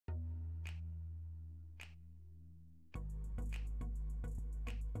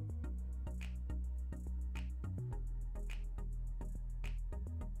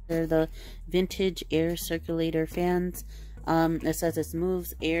They're the vintage air circulator fans. It says it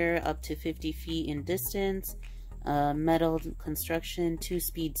moves air up to 50 feet in distance, metal construction,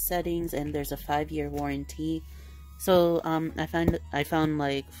 2-speed settings, and there's a 5-year warranty. So I found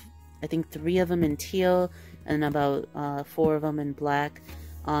like I think 3 of them in teal and about 4 of them in black.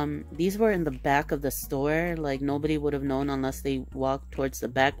 These were in the back of the store, like nobody would have known unless they walked towards the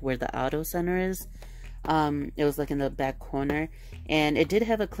back where the auto center is. It was like in the back corner, and it did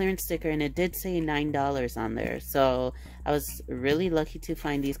have a clearance sticker, and it did say $9 on there. So I was really lucky to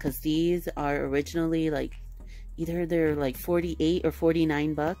find these, because these are originally like either they're like 48 or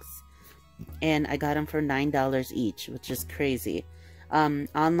 49 bucks, and I got them for $9 each, which is crazy.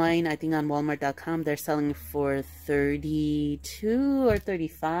 Online, I think on Walmart.com, they're selling for 32 or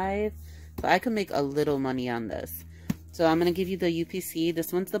 35, so I could make a little money on this. So I'm gonna give you the UPC.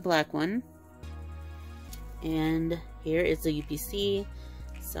 This one's the black one. And here is the UPC.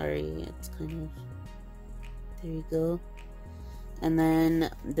 Sorry, it's kind of, there you go. And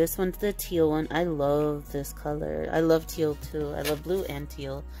then this one's the teal one. I love this color. I love teal too. I love blue and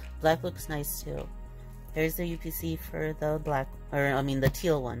teal. Black looks nice too. There's the UPC for the black, or I mean the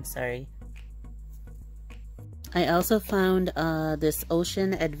teal one, sorry. I also found this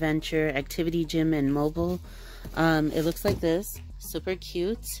Ocean Adventure Activity Gym and Mobile. It looks like this. Super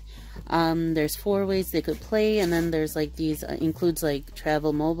cute. There's 4 ways they could play, and then there's like these includes like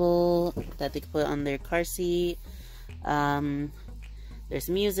travel mobile that they could put on their car seat. There's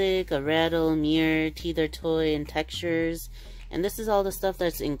music, a rattle, mirror, teether toy, and textures, and this is all the stuff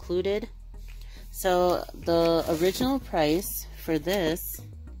that's included. So the original price for this,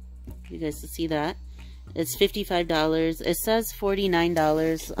 you guys can see that, it's $55. It says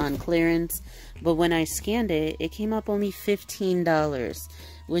 $49 on clearance, but when I scanned it, it came up only $15,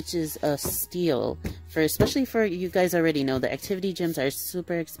 which is a steal. Especially for, you guys already know, the activity gyms are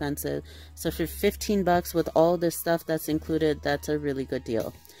super expensive. So for 15 bucks with all this stuff that's included, that's a really good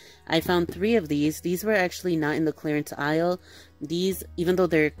deal. I found 3 of these. These were actually not in the clearance aisle. These, even though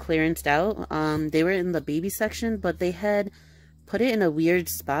they're clearanced out, they were in the baby section, but they had put it in a weird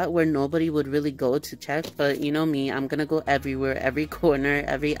spot where nobody would really go to check. But you know me, I'm gonna go everywhere, every corner,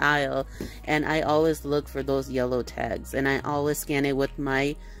 every aisle, and I always look for those yellow tags, and I always scan it with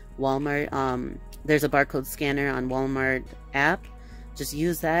my Walmart. There's a barcode scanner on Walmart app. Just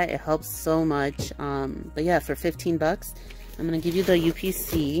use that, it helps so much. But yeah, for 15 bucks, I'm gonna give you the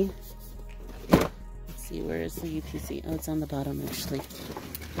UPC. Let's see, where is the UPC? Oh, it's on the bottom actually.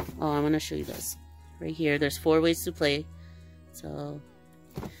 Oh, I want to show you this right here. There's 4 ways to play. So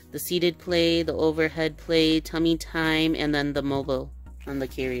the seated play, the overhead play, tummy time, and then the mobile on the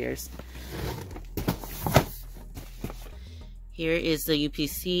carriers. Here is the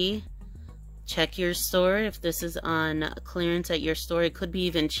UPC. Check your store. If this is on clearance at your store, it could be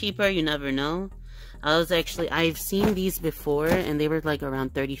even cheaper. You never know. I've seen these before, and they were like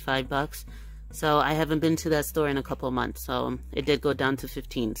around 35 bucks. So I haven't been to that store in a couple months. So it did go down to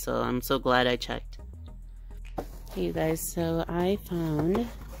 15. So I'm so glad I checked. Hey you guys, so I found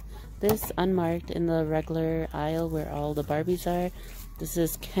this unmarked in the regular aisle where all the Barbies are. This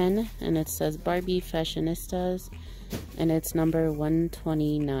is Ken, and it says Barbie Fashionistas, and it's number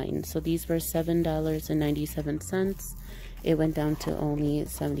 129. So these were $7.97. It went down to only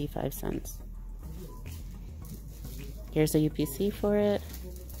 75 cents. Here's a UPC for it.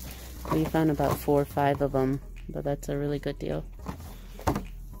 We found about 4 or 5 of them, but that's a really good deal.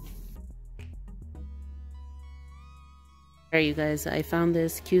 Alright you guys, I found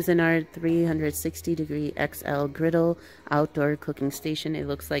this Cuisinart 360-degree XL griddle outdoor cooking station. It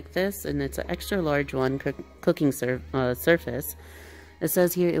looks like this, and it's an extra large one, cooking surface. It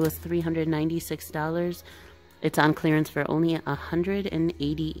says here it was $396. It's on clearance for only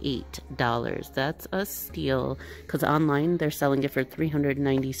 $188. That's a steal, because online they're selling it for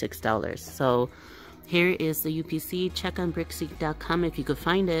 $396. So here is the UPC. Check on brickseek.com if you could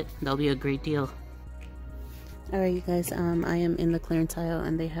find it. That'll be a great deal. Alright you guys, I am in the clearance aisle,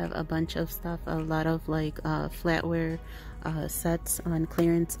 and they have a bunch of stuff, a lot of like flatware sets on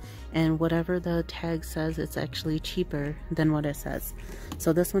clearance, and whatever the tag says, it's actually cheaper than what it says.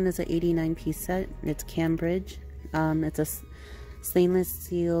 So this one is an 89-piece set. It's Cambridge. It's a stainless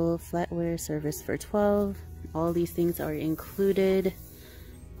steel flatware service for $12. All these things are included.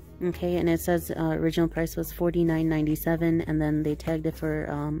 Okay, and it says original price was $49.97, and then they tagged it for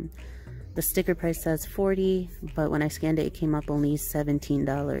the sticker price says $40, but when I scanned it, it came up only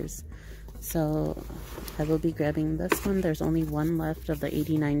 $17. So I will be grabbing this one. There's only one left of the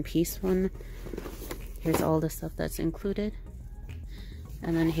 89-piece one. Here's all the stuff that's included.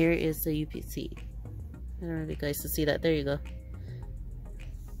 And then here is the UPC. I don't know if you guys can see that. There you go.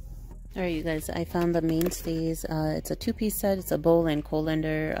 Alright, you guys, I found the mainstays. It's a two-piece set. It's a bowl and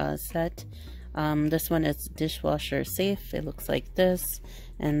colander set. This one is dishwasher safe. It looks like this,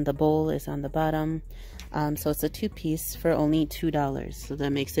 and the bowl is on the bottom. So it's a two-piece for only $2. So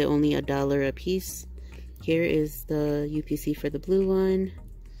that makes it only $1 a piece. Here is the UPC for the blue one,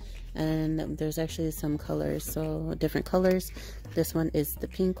 and there's actually some colors, so different colors. This one is the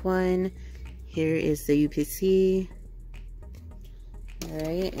pink one. Here is the UPC.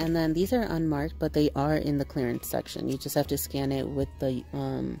 Alright, and then these are unmarked, but they are in the clearance section. You just have to scan it with the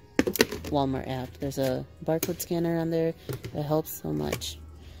Walmart app. There's a barcode scanner on there that helps so much.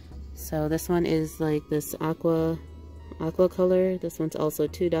 So this one is like this aqua color. This one's also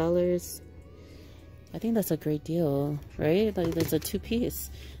 $2. I think that's a great deal, right? Like, there's a two-piece.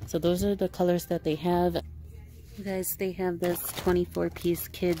 So those are the colors that they have. You guys, they have this 24-piece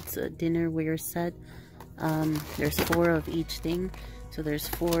kids dinnerware set. There's 4 of each thing. So there's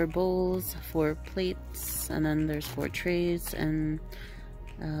 4 bowls, 4 plates, and then there's 4 trays, and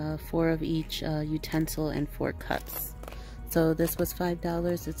 4 of each utensil, and 4 cups. So this was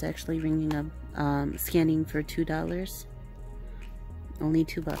 $5. It's actually ringing up, scanning for $2. Only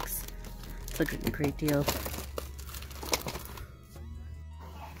 $2. It's a great deal.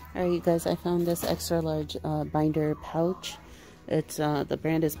 Alright, you guys, I found this extra large binder pouch. It's the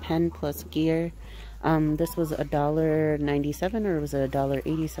brand is Pen Plus Gear. This was $1.97, or was it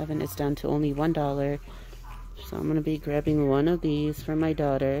 $1.87? It's down to only $1. So I'm gonna be grabbing one of these for my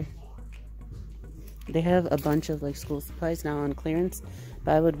daughter. They have a bunch of like school supplies now on clearance,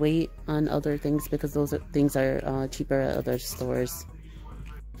 but I would wait on other things because those things are cheaper at other stores.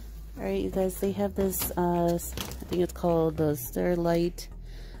 Alright, you guys, they have this I think it's called the Starlight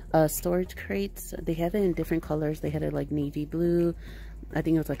storage crates. They have it in different colors. They had it like navy blue, I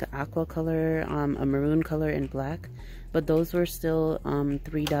think it was like an aqua color, a maroon color, and black. But those were still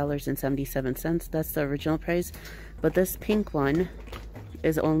 $3.77. That's the original price. But this pink one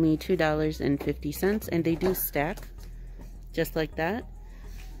is only $2.50, and they do stack just like that.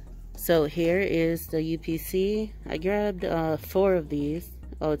 So here is the UPC. I grabbed 4 of these.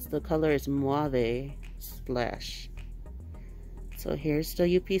 Oh, it's the color is Mauve Splash. So here's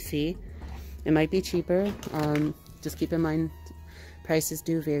the UPC. It might be cheaper. Just keep in mind, prices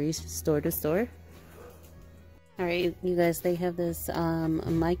do vary store to store. Alright, you guys, they have this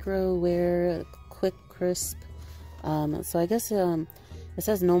microware quick crisp. So I guess it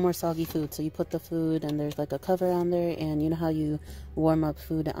says no more soggy food. So you put the food and there's like a cover on there, and you know how you warm up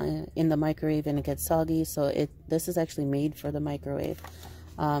food in the microwave and it gets soggy. So this is actually made for the microwave.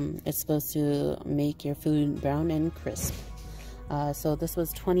 It's supposed to make your food brown and crisp. So this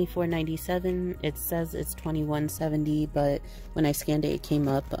was $24.97. It says it's $21.70, but when I scanned it, it came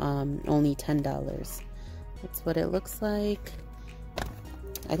up only $10. That's what it looks like.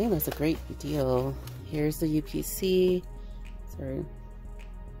 I think that's a great deal. Here's the UPC. Sorry.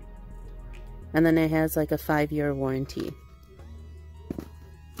 And then it has like a 5-year warranty.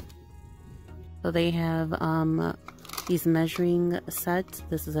 So they have these measuring sets.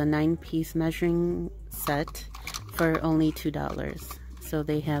 This is a 9-piece measuring set for only $2. So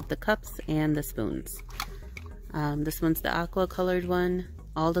they have the cups and the spoons. This one's the aqua colored one.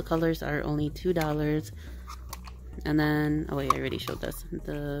 All the colors are only $2. And then, oh wait, I already showed this.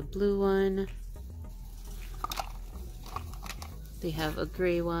 The blue one. They have a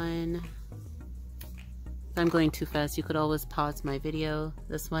gray one. If I'm going too fast, you could always pause my video.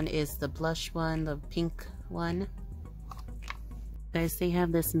 This one is the blush one, the pink one. Guys, they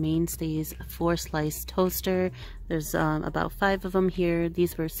have this Mainstays 4-slice toaster. There's about 5 of them here.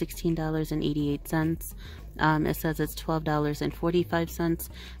 These were $16.88. It says it's $12.45,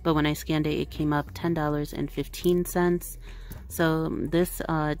 but when I scanned it, it came up $10.15. So this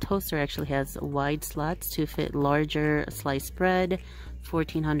toaster actually has wide slots to fit larger sliced bread,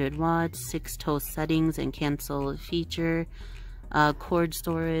 1400 watts, 6 toast settings and cancel feature, cord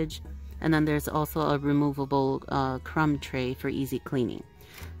storage, and then there's also a removable crumb tray for easy cleaning.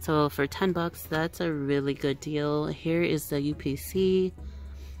 So for $10, that's a really good deal. Here is the UPC.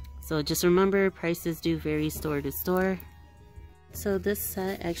 So just remember, prices do vary store to store. So this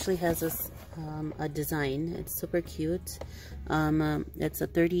set actually has a design. It's super cute. It's a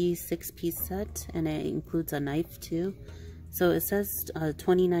 36-piece set, and it includes a knife too. So it says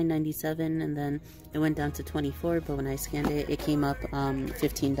 $29.97, and then it went down to $24, but when I scanned it, it came up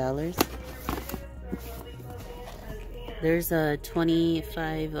 $15. There's a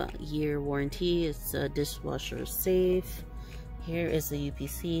 25-year warranty. It's a dishwasher safe. Here is the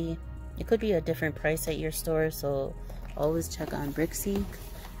UPC. It could be a different price at your store, so always check on BrickSync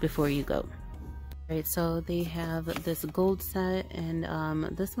before you go. Alright, so they have this gold set, and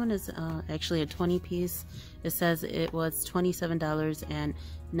this one is actually a 20 piece. It says it was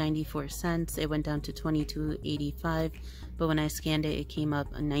 $27.94. It went down to $22.85, but when I scanned it, it came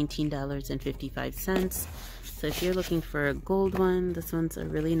up $19.55. So if you're looking for a gold one, this one's a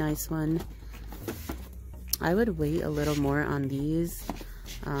really nice one. I would wait a little more on these.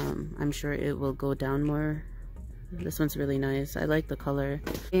 I'm sure it will go down more. This one's really nice. I like the color.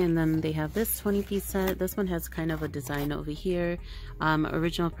 And then they have this 20 piece set. This one has kind of a design over here.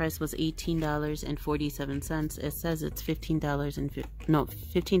 Original price was $18.47. It says it's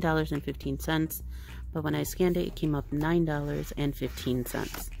 $15.15, but when I scanned it, it came up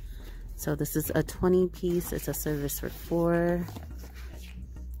 $9.15. So this is a 20 piece. It's a service for 4.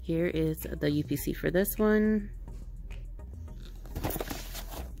 Here is the UPC for this one.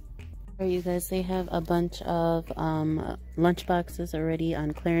 You guys, they have a bunch of lunch boxes already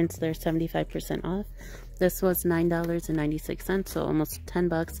on clearance. They're 75% off. This was $9.96, so almost 10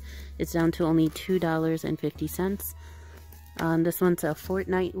 bucks. It's down to only $2.50. This one's a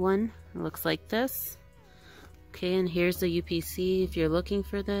Fortnite one. It looks like this. Okay, and here's the UPC if you're looking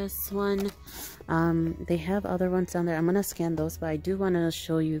for this one. They have other ones down there. I'm gonna scan those, but I do want to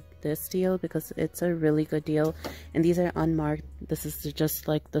show you this deal because it's a really good deal, and these are unmarked. This is just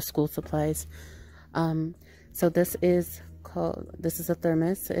like the school supplies. So this is a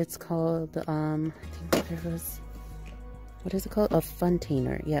thermos. It's called I think there was, what is it called, a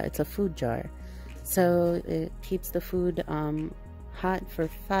funtainer. Yeah, it's a food jar. So it keeps the food hot for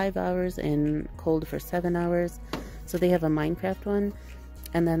 5 hours and cold for 7 hours. So they have a Minecraft one,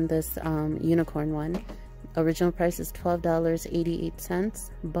 and then this unicorn one. Original price is $12.88,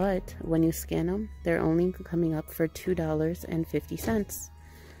 but when you scan them, they're only coming up for $2.50.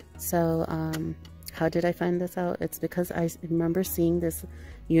 So how did I find this out? It's because I remember seeing this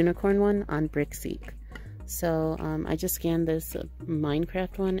unicorn one on Brickseek. So I just scanned this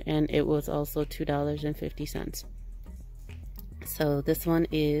Minecraft one, and it was also $2.50. So this one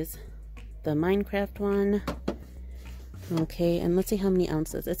is the Minecraft one. Okay, and let's see how many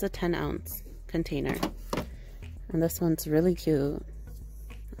ounces. It's a 10-ounce container. And this one's really cute.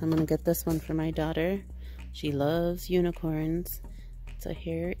 I'm gonna get this one for my daughter. She loves unicorns. So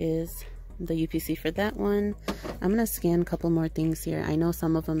here is the UPC for that one. I'm gonna scan a couple more things here. I know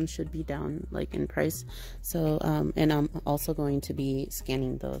some of them should be down like in price, so and I'm also going to be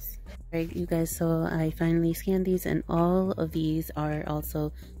scanning those. Alright, you guys, so I finally scanned these, and all of these are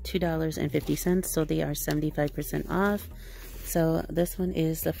also $2.50, so they are 75% off. So this one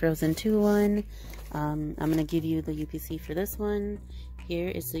is the Frozen 2 one. I'm gonna give you the UPC for this one. Here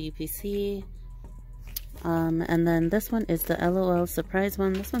is the UPC. And then this one is the LOL surprise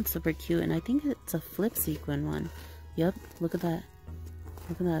one. This one's super cute, and I think it's a flip sequin one. Yep, look at that.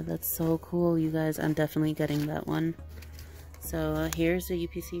 Look at that. That's so cool, you guys. I'm definitely getting that one. So here's the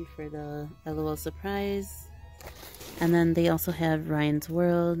UPC for the LOL surprise. And then they also have Ryan's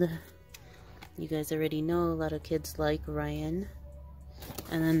World. You guys already know a lot of kids like Ryan.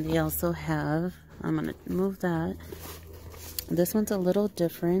 And then they also have, I'm gonna move that. This one's a little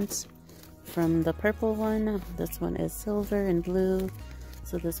different from the purple one. This one is silver and blue,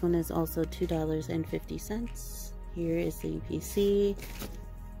 so this one is also $2.50. Here is the UPC.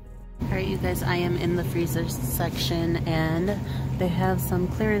 Alright, you guys, I am in the freezer section, and they have some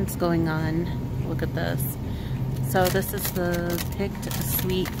clearance going on. Look at this. So this is the Picked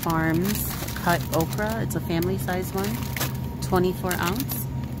Sweet Farms cut okra. It's a family size one, 24 ounce,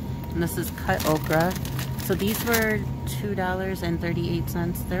 and this is cut okra. So these were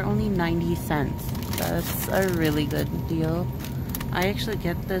 $2.38. They're only 90 cents. That's a really good deal. I actually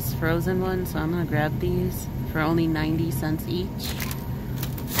get this frozen one, so I'm gonna grab these for only 90 cents each.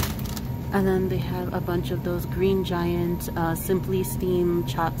 And then they have a bunch of those Green Giant Simply Steamed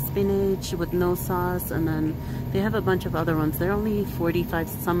chopped spinach with no sauce, and then they have a bunch of other ones. They're only 45.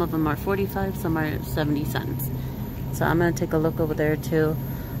 Some of them are 45, some are 70 cents. So I'm gonna take a look over there too.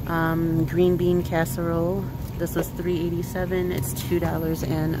 Green bean casserole. This was $3.87. It's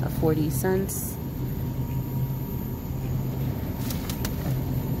 $2.40.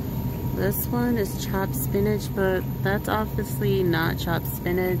 This one is chopped spinach, but that's obviously not chopped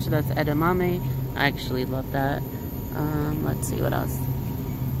spinach. That's edamame. I actually love that. Let's see what else.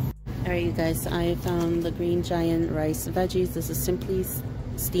 Alright, you guys, I found the Green Giant rice veggies. This is Simply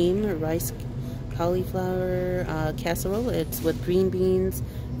Steamed rice cauliflower casserole. It's with green beans,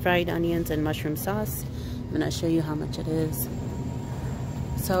 fried onions, and mushroom sauce. I'm gonna show you how much it is.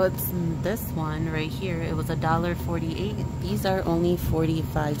 So it's this one right here. It was $1.48. These are only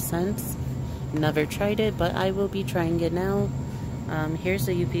 45 cents. Never tried it, but I will be trying it now. Here's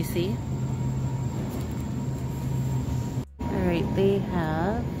the UPC.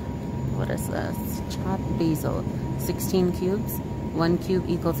 have, what is this? Chopped basil, 16 cubes. 1 cube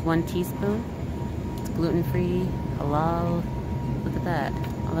equals 1 teaspoon. It's gluten-free, halal. Look at that.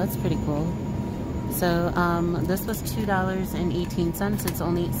 Oh, that's pretty cool. So this was $2.18. It's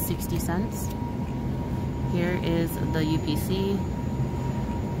only 60 cents. Here is the UPC.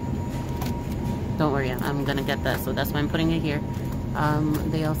 Don't worry, I'm gonna get that, so that's why I'm putting it here.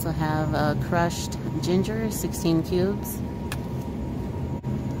 They also have crushed ginger, 16 cubes.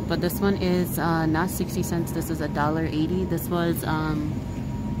 But this one is not 60 cents. This is $1.80. This was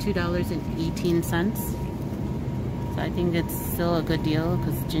 $2.18. So I think it's still a good deal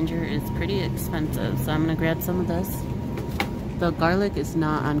because ginger is pretty expensive. So I'm gonna grab some of this. The garlic is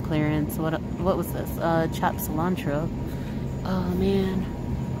not on clearance. What was this? Chopped cilantro. Oh man,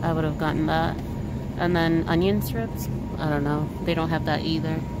 I would have gotten that. And then onion strips. I don't know. They don't have that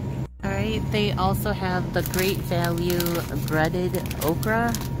either. Alright, they also have the Great Value breaded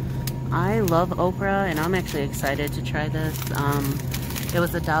okra. I love okra and I'm actually excited to try this. It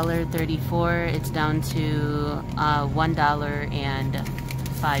was $1.34. It's down to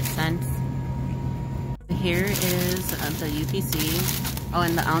 $1.05. Here is the UPC. Oh,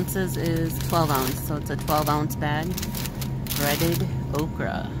 and the ounces is 12 ounce, so it's a 12 ounce bag. Breaded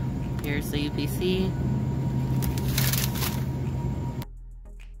okra. Here's the UPC.